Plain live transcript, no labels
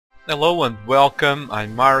Hello and welcome,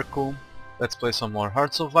 I'm Marco. Let's play some more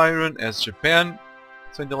Hearts of Iron as Japan.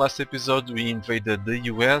 So in the last episode we invaded the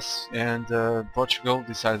US and Portugal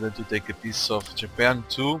decided to take a piece of Japan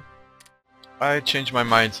too. I changed my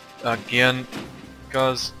mind again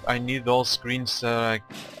because I need all screens, I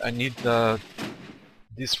need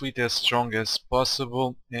this fleet as strong as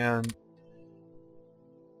possible, and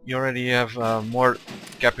you already have more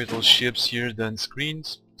capital ships here than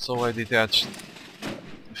screens, so I detached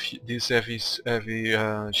these heavy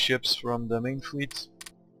ships from the main fleet.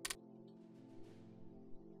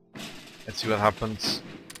 Let's see what happens.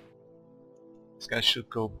 This guy should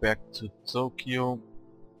go back to Tokyo,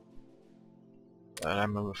 but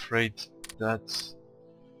I'm afraid that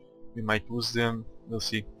we might lose them. We'll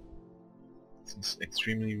see. This is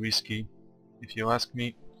extremely risky if you ask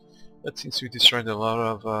me, but since we destroyed a lot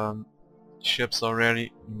of ships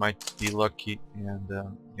already, we might be lucky and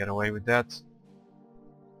get away with that.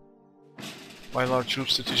 While our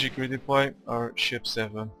troops strategically redeploy, our ships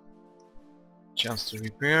have a chance to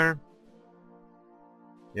repair.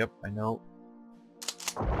 Yep, I know.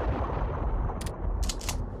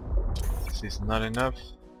 This is not enough.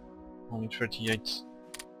 Only 38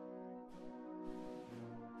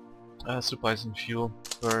 supplies and fuel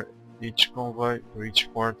for each convoy, for each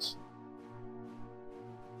port.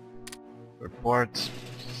 Per port.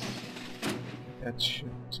 That should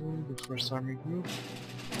do the first army group.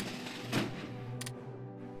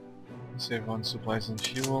 Save on supplies and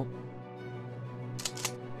fuel.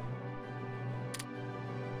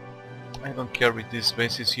 I don't care with these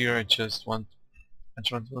bases here. I just want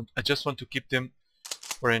to keep them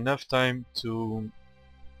for enough time to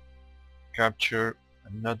capture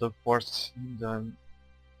another port in the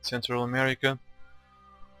Central America.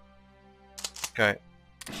 Okay,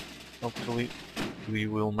 hopefully we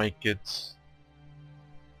will make it.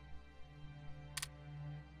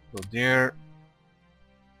 Go there.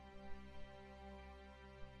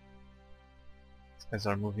 These guys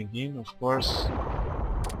are moving in, of course.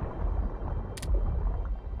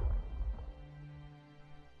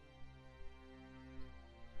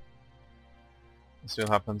 Let's see what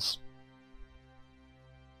happens.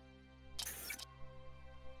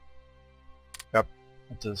 Yep,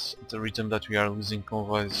 it is written that we are losing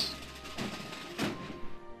convoys.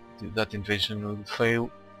 That invasion will fail.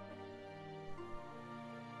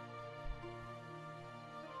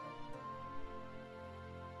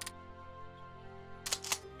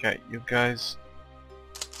 Okay, you guys.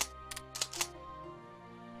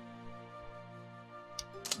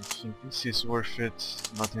 I think this is worth it.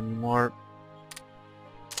 Not anymore.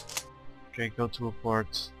 Okay, go to a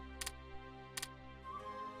port.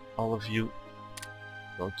 All of you,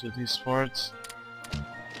 go to this port.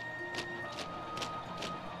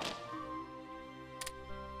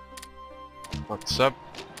 What's up?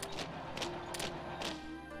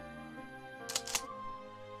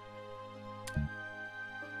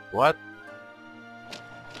 What?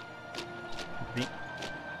 Me?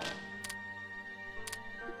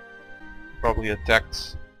 Probably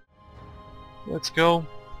attacked. Let's go.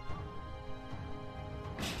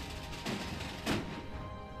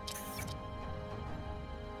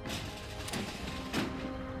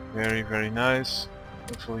 Very nice.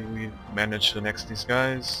 Hopefully we manage to next these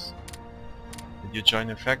guys. Did you join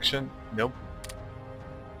a faction? Nope.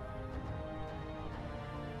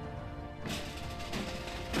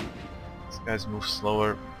 These guys move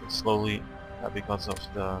slowly because of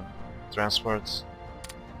the transports.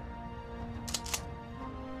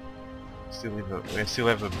 We still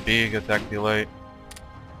have a big attack delay.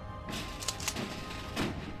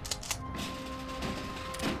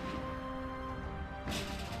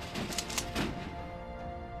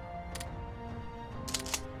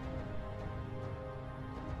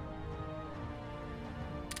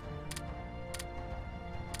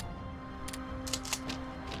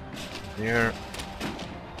 There,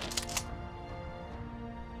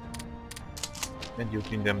 and you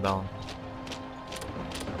pin them down.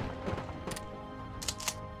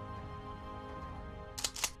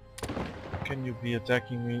 Can you be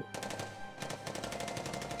attacking me?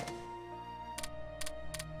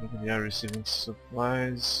 Maybe they are receiving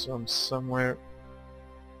supplies from somewhere.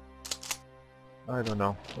 I don't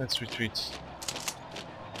know. Let's retreat.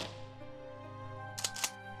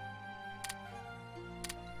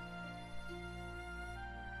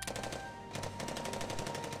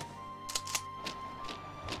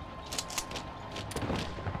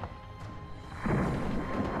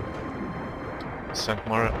 Sent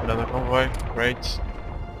another convoy, great.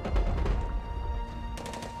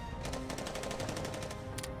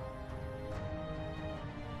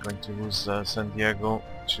 Going to lose San Diego,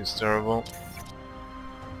 which is terrible.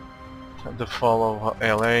 The fall of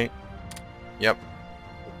LA. Yep.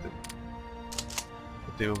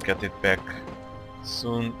 But they will get it back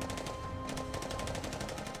soon.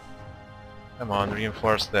 Come on,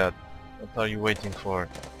 reinforce that. What are you waiting for?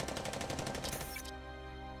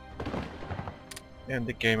 And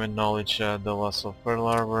they came acknowledge the loss of Pearl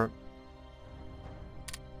Harbor.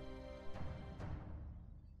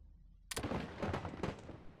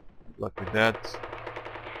 Good luck with that.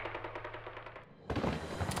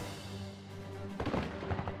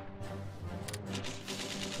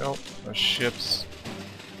 Well, our ships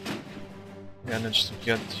managed to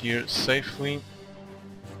get here safely.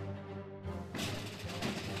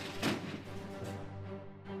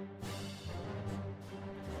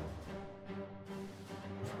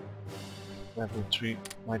 Level 3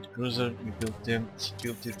 light cruiser, we built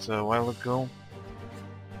it a while ago.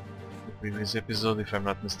 The previous episode, if I'm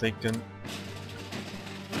not mistaken.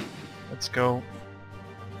 Let's go.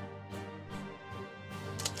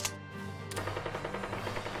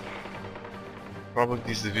 Probably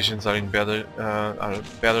these divisions are in better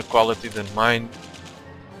quality than mine,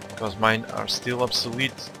 because mine are still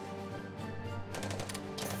obsolete.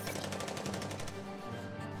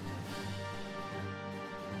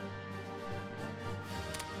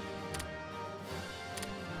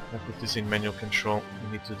 I put this in manual control.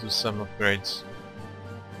 We need to do some upgrades.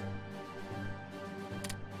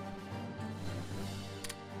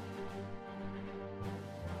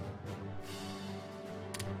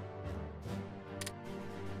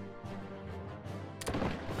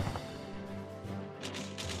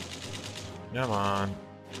 Come on.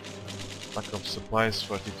 Lack of supplies,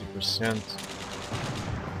 42%.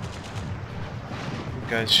 You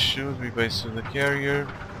guys should be based with the carrier.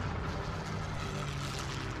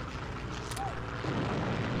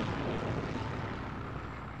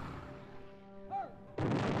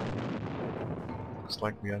 Looks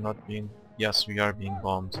like we are not being... Yes, we are being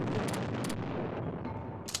bombed.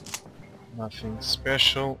 Nothing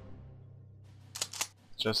special.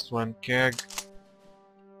 Just one keg.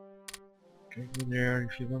 Keg in there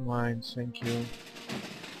if you don't mind, thank you.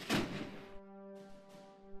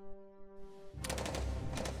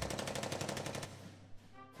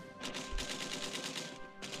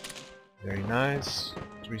 Very nice.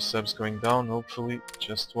 3 subs going down, hopefully.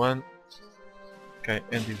 Just one. Okay,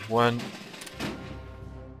 and if one.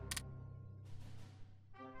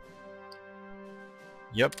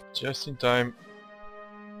 Yep, just in time.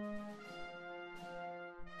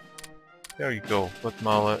 There you go.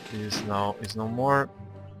 Guatemala is no more.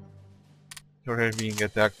 You're being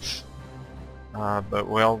attacked. But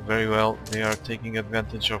well, very well. They are taking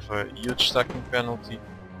advantage of a huge stacking penalty.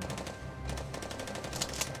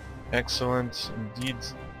 Excellent indeed.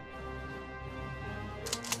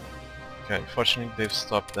 Okay, fortunately they've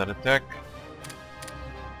stopped that attack.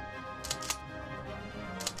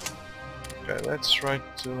 Okay, let's try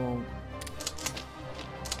to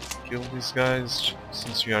kill these guys.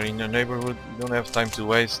 Since we are in a neighborhood, we don't have time to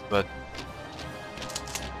waste, but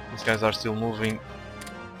these guys are still moving.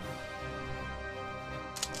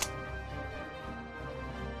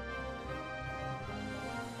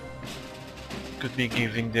 Could be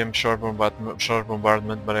giving them short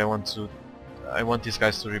bombardment, but I want these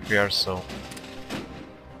guys to repair, so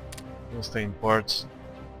we'll stay in port.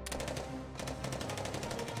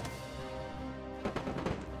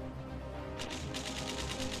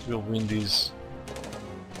 We'll win these.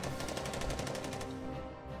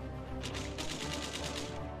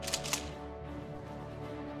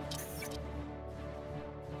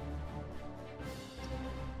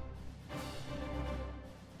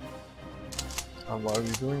 How are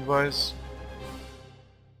we doing, guys?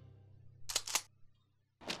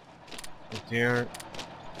 Right there.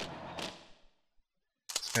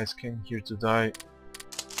 These guys came here to die.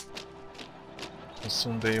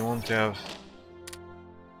 Soon they won't have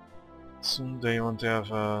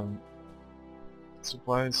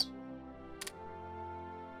supplies.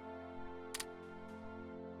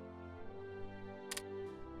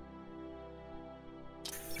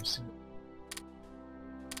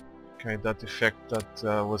 Okay, that effect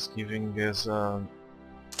that was giving as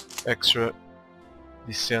extra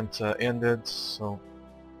descent ended, so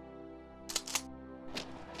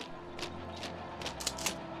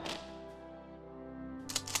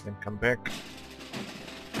can come back.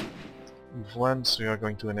 We've won, so we are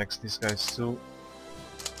going to annex these guys too.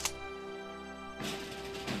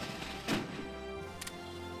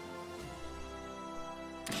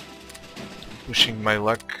 Pushing my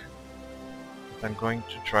luck. I'm going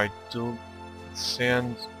to try to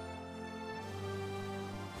send,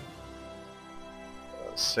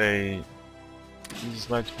 say, this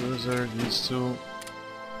light cruiser, these two,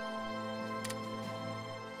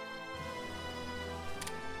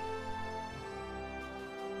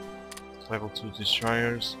 level 2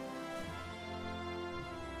 destroyers.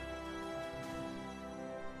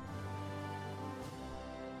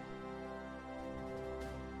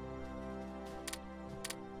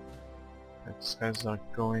 These guys are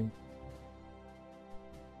going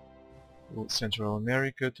to Central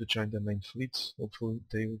America to join the main fleet. Hopefully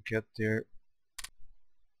they will get there.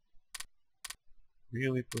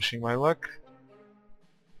 Really pushing my luck.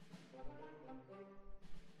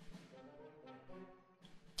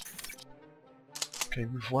 Okay,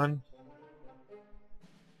 we've won.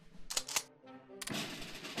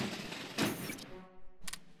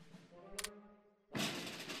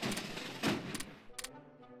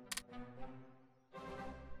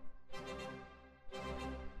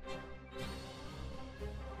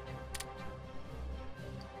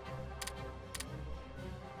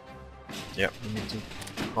 Yeah, we need to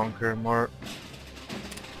conquer more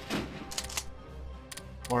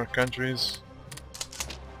countries.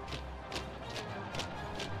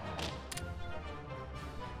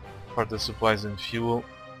 For the supplies and fuel.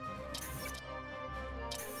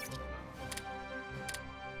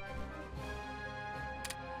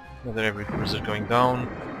 Another heavy cruiser going down.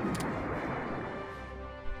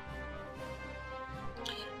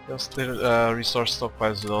 Yes, the resource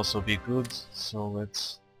stockpiles would also be good, so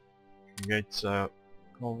let's create a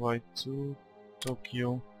convoy to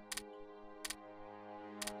Tokyo.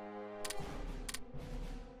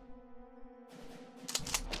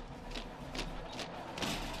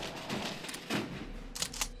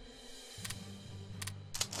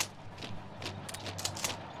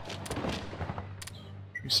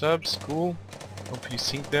 Subs, cool. Hope you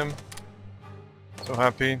sync them. So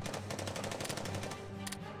happy.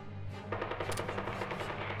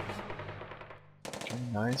 Okay,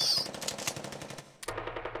 nice.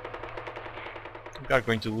 We are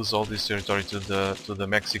going to lose all this territory to the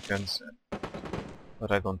Mexicans, but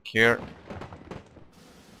I don't care.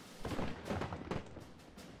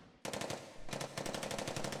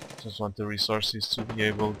 Just want the resources to be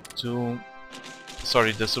able to,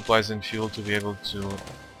 sorry, the supplies and fuel to be able to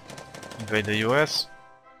invade the US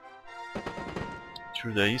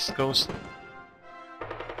through the east coast.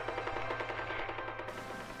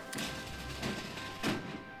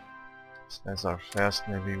 These guys are fast,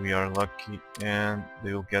 maybe we are lucky and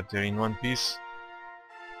they will get there in one piece.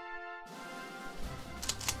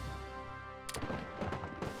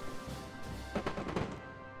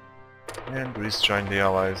 And Greece joined the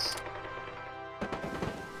Allies.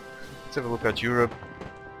 Let's have a look at Europe.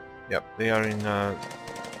 Yep, they are in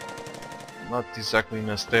not exactly in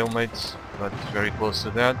a stalemate, but very close to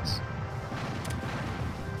that.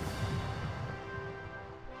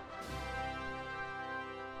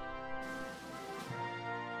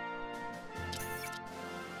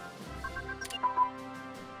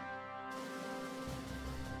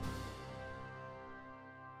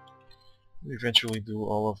 We eventually do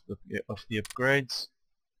all of the upgrades.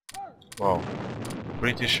 Wow, the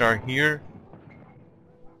British are here.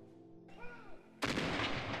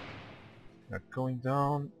 They're going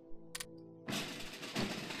down.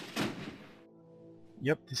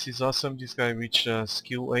 Yep, this is awesome. This guy reached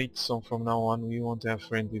skill 8, so from now on we won't have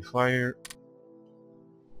friendly fire.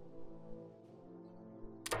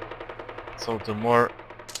 So the more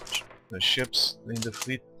the ships in the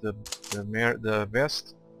fleet, the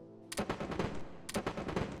best.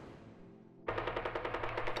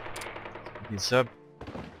 This up.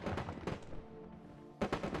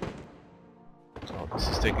 Oh, this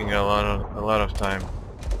is taking a lot of time.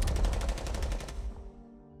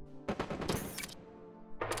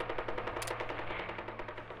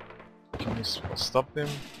 Can we stop them?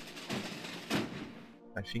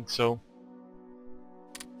 I think so.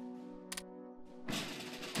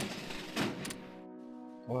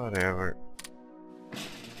 Whatever.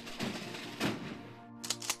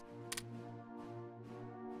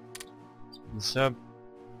 This up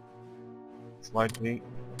slightly.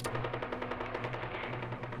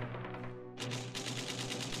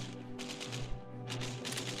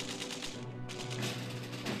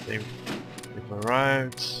 They've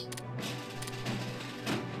arrived.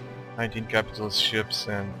 19 capital ships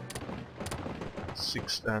and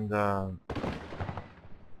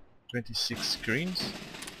 26 screens.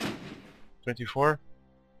 24.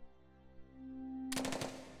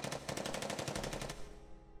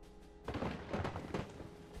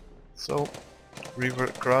 So, river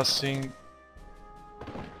crossing,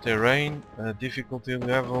 terrain, difficulty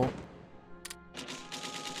level.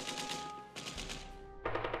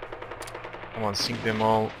 Come on, sink them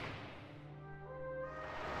all.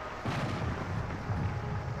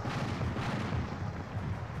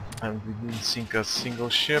 And we didn't sink a single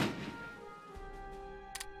ship.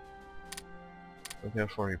 Go there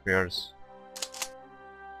for repairs.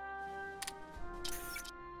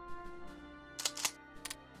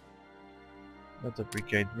 Got the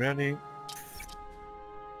brigade ready.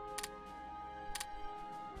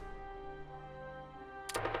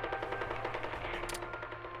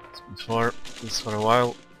 Speed 4, this for a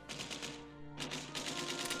while.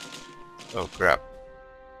 Oh crap.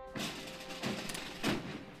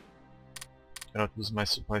 Cannot lose my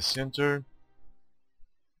supply center.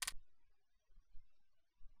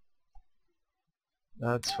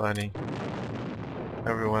 That's funny.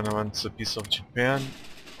 Everyone wants a piece of Japan.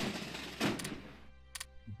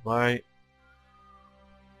 Goodbye.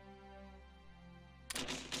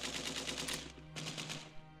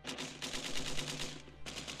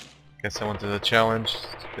 Guess I wanted a challenge.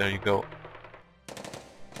 There you go.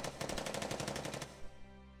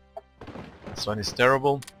 This one is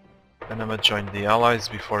terrible. And I'm gonna join the allies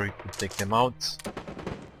before we could take them out.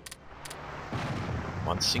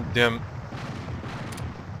 Want to sink them.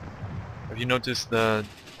 Have you noticed the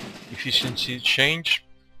efficiency change?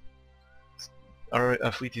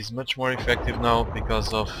 Our fleet is much more effective now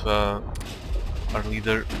because of our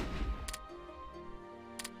leader.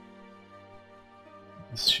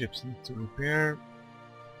 These ships need to repair.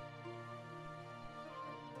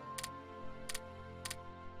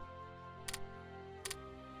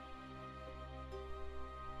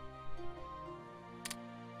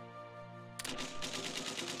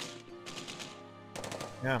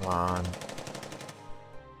 Come on.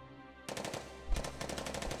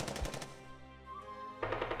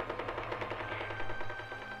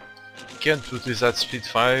 Can't put this at speed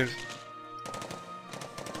 5.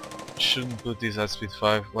 Shouldn't put this at speed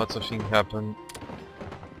 5. Lots of things happen.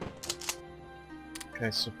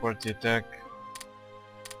 Okay, support the attack.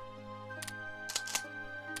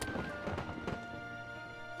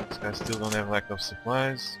 These guys still don't have lack of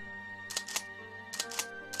supplies.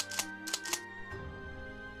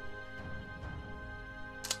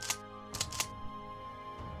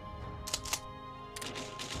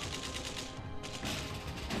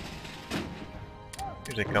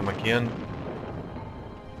 Here they come again.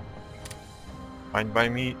 Fine by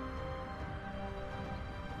me.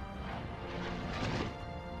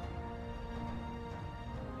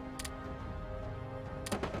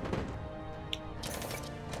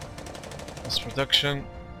 Mass production.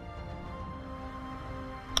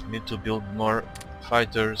 Need to build more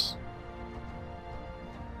fighters.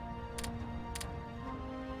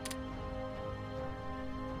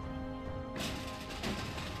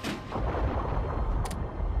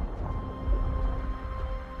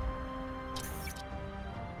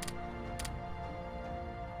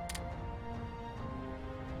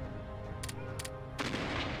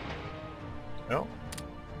 Oh,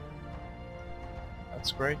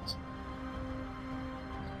 that's great.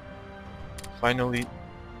 Finally,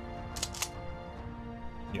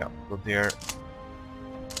 yeah, go there.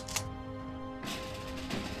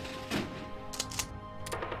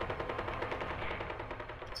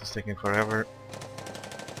 This is taking forever.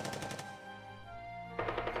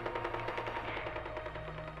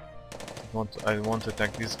 I won't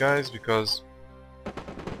attack these guys because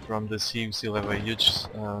from the sea we still have a huge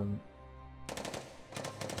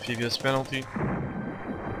amphibious penalty.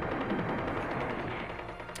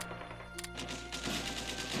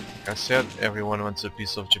 Like I said, everyone wants a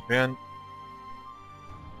piece of Japan.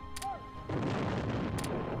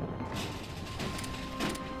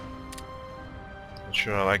 Not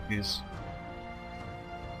sure I like these.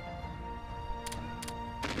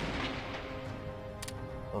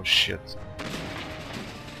 Oh shit.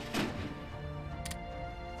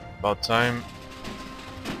 About time.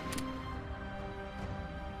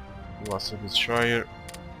 We lost a destroyer.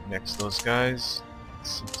 Next those guys.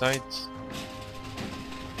 Sit tight.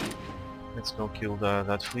 Let's go kill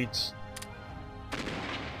that fleet.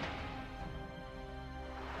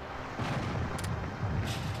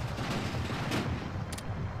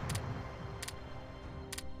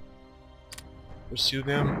 Pursue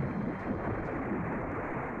them.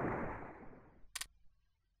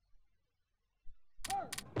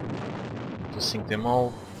 To sink them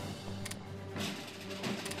all.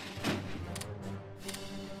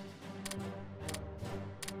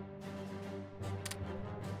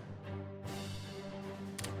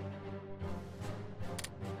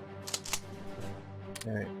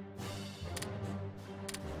 Okay.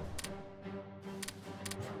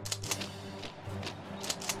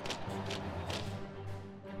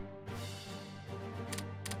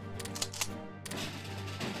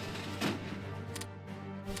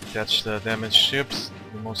 Catch the damaged ships,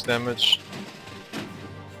 the most damage.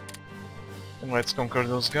 And let's conquer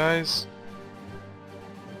those guys.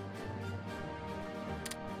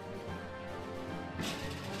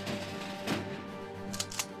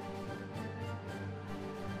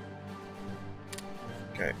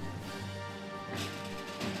 Okay.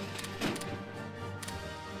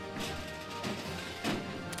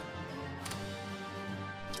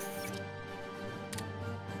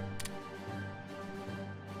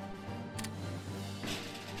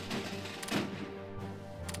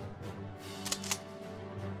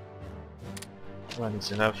 One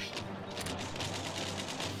is enough.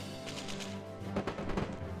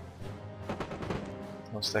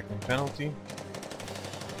 No stacking penalty.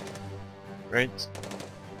 Great.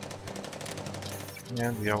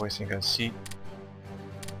 And we are wasting a seat.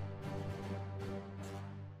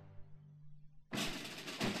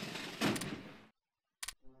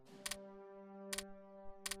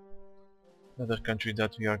 Another country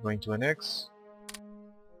that we are going to annex.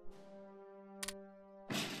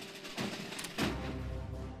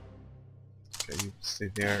 Okay, you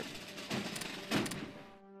stay there.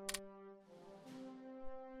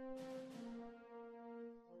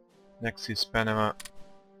 Next is Panama.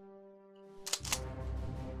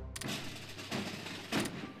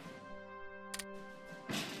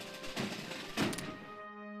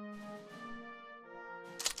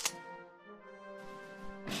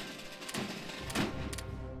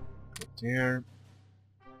 Go there.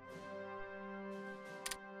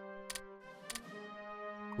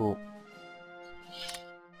 Cool.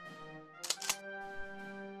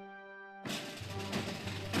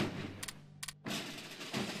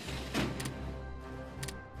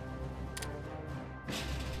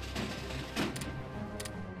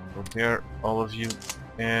 Go there, all of you,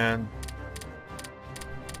 and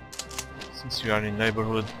since we are in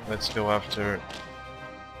neighborhood, let's go after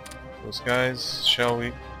those guys, shall we?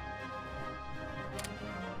 In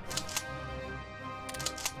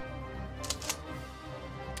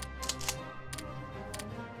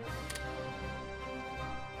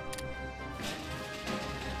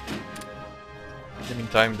the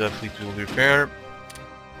meantime, the fleet will repair,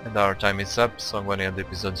 and our time is up, so I'm going to end the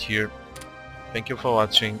episode here. Thank you for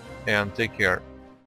watching, and take care.